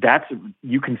boards.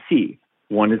 You can see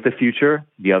one is the future,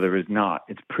 the other is not.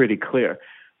 It's pretty clear.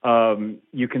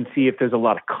 You can see if there's a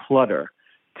lot of clutter.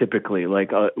 Typically,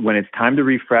 when it's time to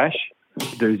refresh,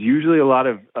 there's usually a lot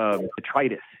of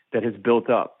detritus that has built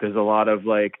up. There's a lot of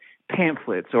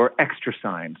pamphlets or extra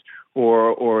signs,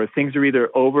 or things are either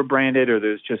over branded or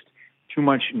there's just too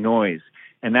much noise.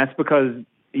 And that's because,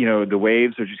 the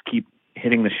waves are just keep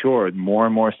hitting the shore. More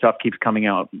and more stuff keeps coming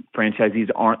out. Franchisees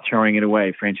aren't throwing it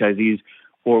away.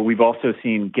 Or we've also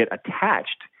seen get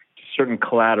attached to certain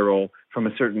collateral from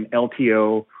a certain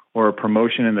LTO or a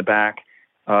promotion in the back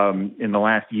in the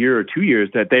last year or 2 years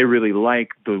that they really like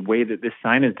the way that this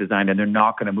sign is designed, and they're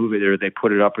not going to move it, or they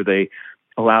put it up, or they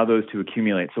allow those to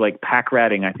accumulate. So pack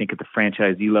ratting, I think at the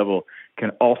franchisee level can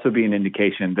also be an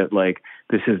indication that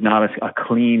this is not a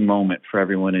clean moment for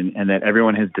everyone, and that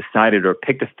everyone has decided or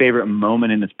picked a favorite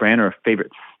moment in this brand or a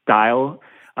favorite style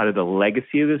out of the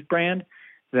legacy of this brand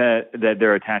that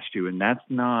they're attached to. And that's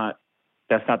not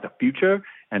the future.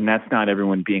 And that's not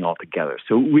everyone being all together.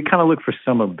 So we kind of look for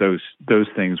some of those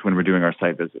things when we're doing our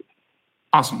site visits.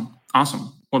 Awesome.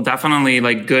 Well, definitely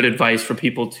good advice for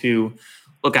people to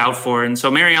look out for. And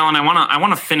so, Mary Ellen, I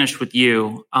want to finish with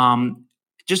you,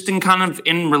 just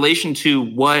in relation to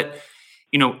what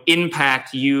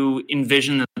impact you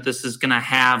envision that this is going to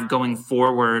have going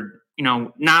forward.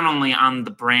 Not only on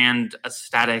the brand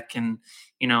aesthetic and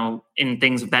in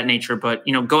things of that nature, but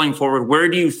going forward, where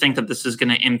do you think that this is going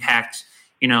to impact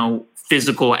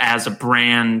physical as a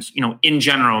brand, in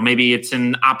general? Maybe it's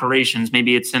in operations,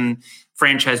 maybe it's in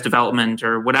franchise development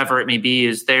or whatever it may be.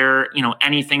 Is there,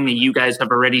 anything that you guys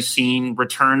have already seen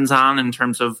returns on in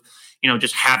terms of,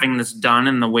 just having this done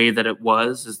in the way that it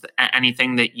was? Is there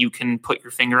anything that you can put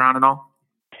your finger on at all?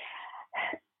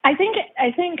 I think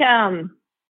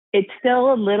it's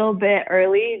still a little bit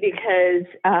early because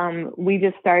we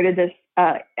just started this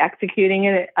executing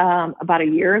it about a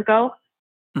year ago.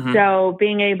 Mm-hmm. So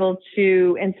being able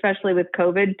to, and especially with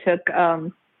COVID, took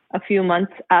a few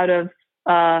months out of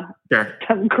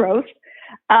some growth.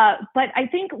 But I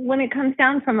think when it comes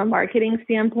down from a marketing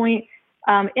standpoint,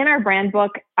 in our brand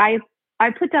book, I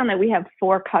put down that we have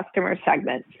 4 customer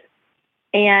segments.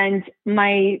 And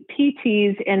my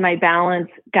PTs and my balance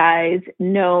guys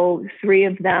know 3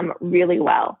 of them really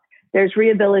well. There's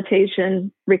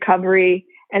rehabilitation, recovery,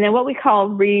 and then what we call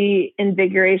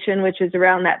reinvigoration, which is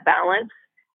around that balance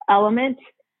element.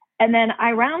 And then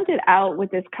I round it out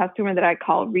with this customer that I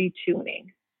call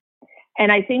retuning.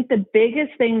 And I think the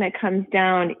biggest thing that comes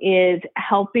down is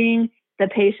helping the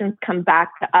patients come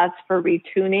back to us for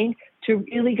retuning to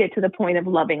really get to the point of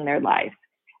loving their life.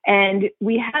 And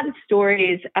we have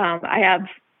stories. I have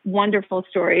wonderful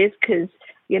stories because,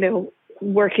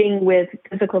 working with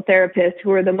physical therapists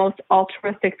who are the most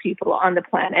altruistic people on the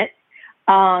planet.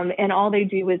 And all they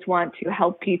do is want to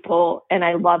help people. And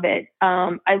I love it.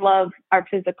 I love our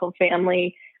physical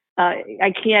family.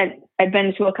 I've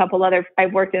been to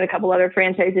I've worked in a couple other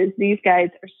franchises. These guys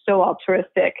are so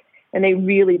altruistic and they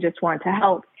really just want to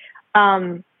help.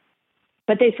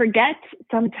 But they forget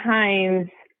sometimes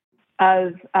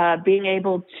of being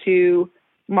able to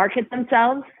market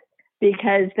themselves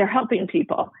because they're helping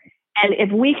people. And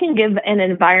if we can give an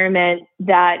environment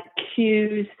that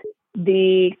cues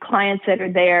the clients that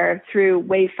are there through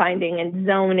wayfinding and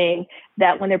zoning,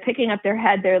 that when they're picking up their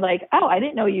head, they're like, oh, I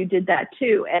didn't know you did that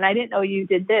too. And I didn't know you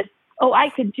did this. Oh, I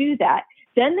could do that.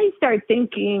 Then they start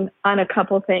thinking on a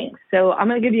couple things. So I'm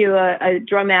going to give you a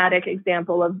dramatic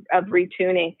example of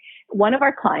retuning. One of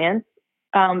our clients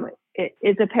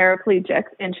is a paraplegic,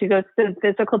 and she goes to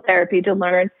physical therapy to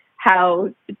learn how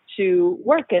to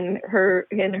work in her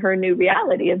new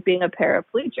reality of being a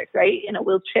paraplegic, right? In a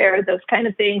wheelchair, those kind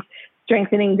of things,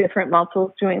 strengthening different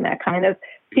muscles, doing that kind of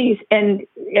piece. And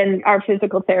our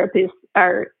physical therapists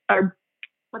are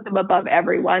put them above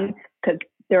everyone because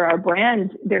they're our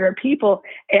brand, they're our people,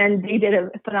 and they did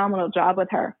a phenomenal job with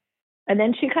her. And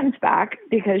then she comes back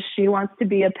because she wants to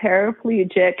be a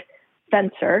paraplegic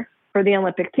fencer for the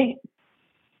Olympic team.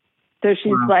 So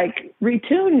she's like,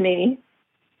 retune me,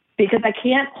 because I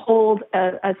can't hold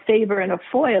a saber and a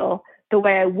foil the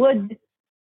way I would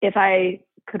if I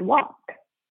could walk.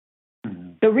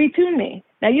 Mm-hmm. So retune me.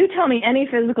 Now you tell me any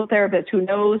physical therapist who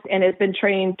knows and has been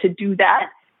trained to do that.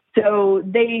 So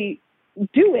they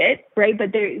do it, right?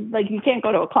 But they're like, you can't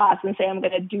go to a class and say, I'm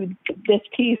going to do this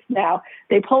piece now.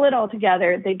 They pull it all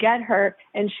together. They get her,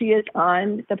 and she is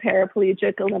on the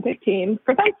paraplegic Olympic team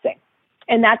for fencing.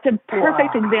 And that's a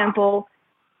perfect example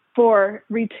for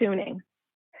retuning.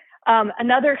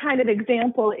 Another kind of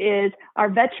example is our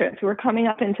veterans. We're coming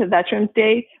up into Veterans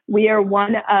Day. We are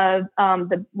one of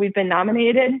we've been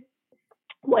nominated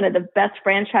one of the best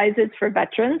franchises for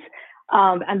veterans.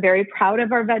 I'm very proud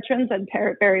of our veterans. I'm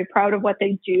very proud of what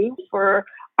they do for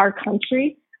our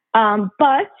country.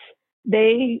 But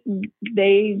they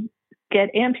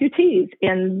get amputees,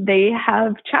 and they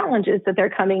have challenges that they're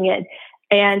coming in.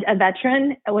 And a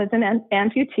veteran was an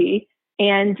amputee,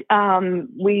 and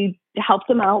we helped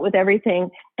him out with everything.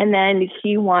 And then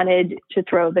he wanted to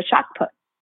throw the shot put.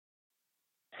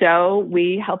 So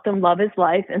we helped him love his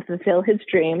life and fulfill his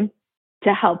dream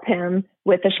to help him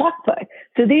with the shot put.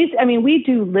 So we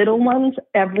do little ones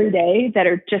every day that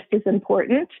are just as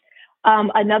important.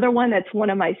 Another one that's one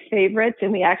of my favorites,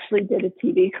 and we actually did a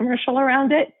TV commercial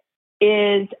around it,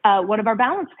 is one of our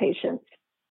balance patients.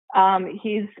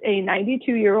 He's a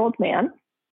 92-year-old man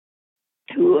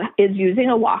who is using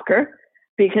a walker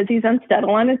because he's unsteady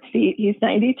on his feet. He's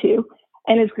 92,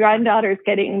 and his granddaughter is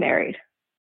getting married.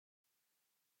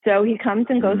 So he comes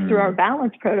and goes through our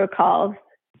balance protocols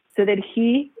so that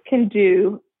he can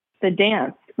do the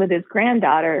dance with his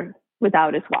granddaughter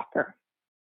without his walker.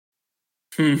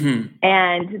 Mm-hmm.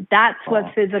 And that's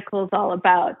what physical is all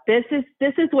about. This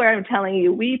is where I'm telling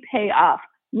you, we pay off.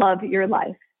 Love your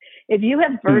life. If you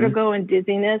have vertigo and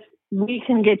dizziness, we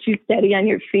can get you steady on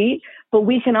your feet, but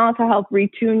we can also help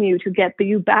retune you to get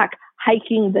you back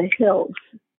hiking the hills,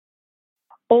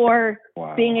 or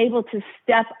being able to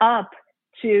step up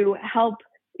to help,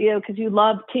 because you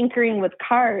love tinkering with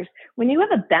cars. When you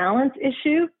have a balance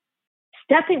issue,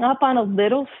 stepping up on a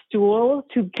little stool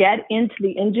to get into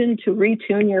the engine to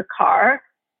retune your car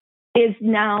is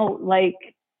now like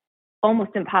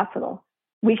almost impossible.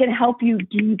 We can help you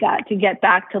do that to get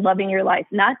back to loving your life,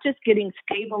 not just getting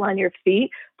stable on your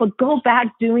feet, but go back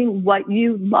doing what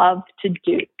you love to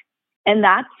do. And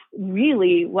that's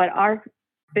really what our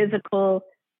physical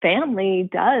family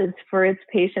does for its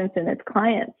patients and its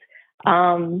clients.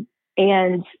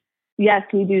 And yes,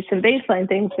 we do some baseline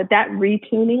things, but that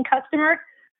retuning customer,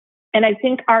 and I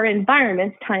think our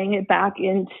environment, tying it back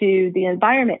into the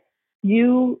environment,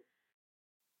 you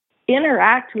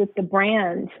interact with the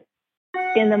brand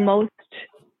in the most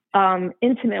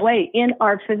intimate way in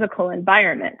our physical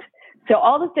environment. So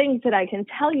all the things that I can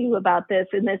tell you about this,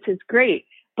 and this is great,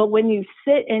 but when you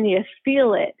sit and you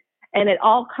feel it and it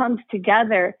all comes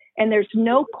together, and there's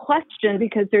no question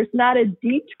because there's not a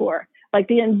detour, like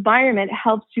the environment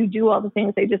helps you do all the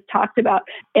things they just talked about,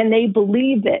 and they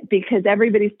believe it because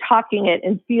everybody's talking it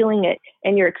and feeling it,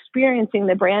 and you're experiencing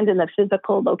the brand in the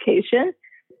physical location.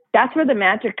 That's where the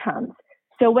magic comes.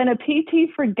 So when a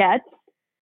PT forgets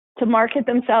to market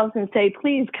themselves and say,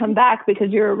 please come back because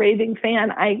you're a raving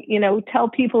fan, tell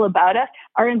people about us,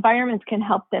 our environments can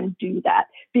help them do that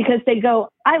because they go,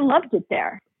 I loved it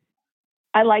there.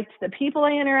 I liked the people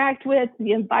I interact with.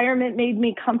 The environment made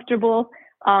me comfortable.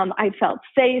 I felt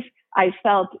safe. I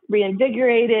felt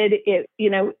reinvigorated.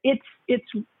 It's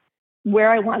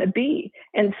where I want to be.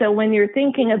 And so when you're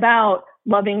thinking about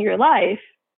loving your life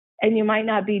and you might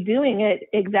not be doing it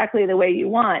exactly the way you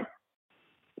want,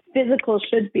 physical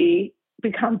should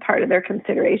become part of their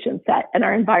consideration set, and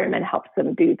our environment helps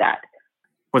them do that.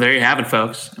 Well, there you have it,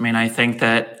 folks. I mean, I think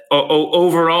that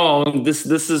overall, this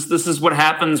is what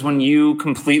happens when you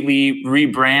completely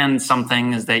rebrand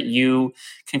something, is that you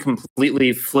can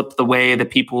completely flip the way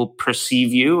that people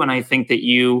perceive you. And I think that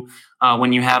you,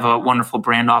 when you have a wonderful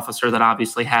brand officer that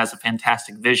obviously has a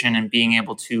fantastic vision and being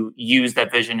able to use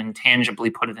that vision and tangibly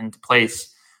put it into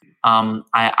place,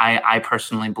 I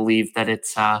personally believe that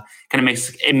it's going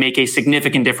to make a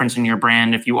significant difference in your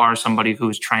brand if you are somebody who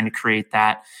is trying to create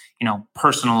that,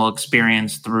 personal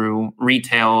experience through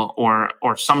retail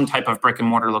or some type of brick and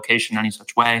mortar location, any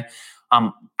such way.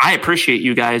 I appreciate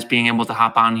you guys being able to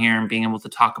hop on here and being able to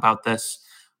talk about this,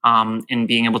 and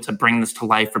being able to bring this to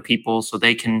life for people so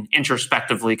they can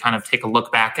introspectively kind of take a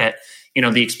look back at,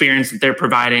 the experience that they're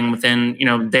providing within,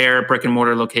 their brick and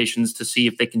mortar locations to see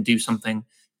if they can do something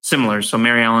similar. So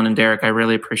Mary Ellen and Derek, I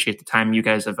really appreciate the time you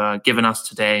guys have given us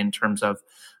today in terms of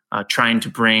trying to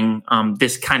bring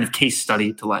this kind of case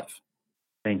study to life.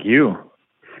 Thank you.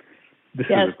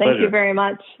 Thank you very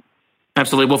much.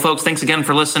 Absolutely. Well, folks, thanks again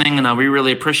for listening, and we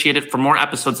really appreciate it. For more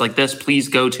episodes like this, please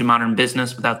go to Modern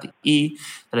Business without the E.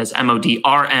 That is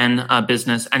MODRN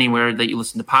business, anywhere that you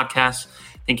listen to podcasts.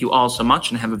 Thank you all so much,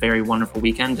 and have a very wonderful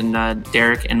weekend. And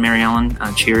Derek and Mary Ellen,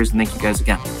 cheers, and thank you guys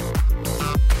again.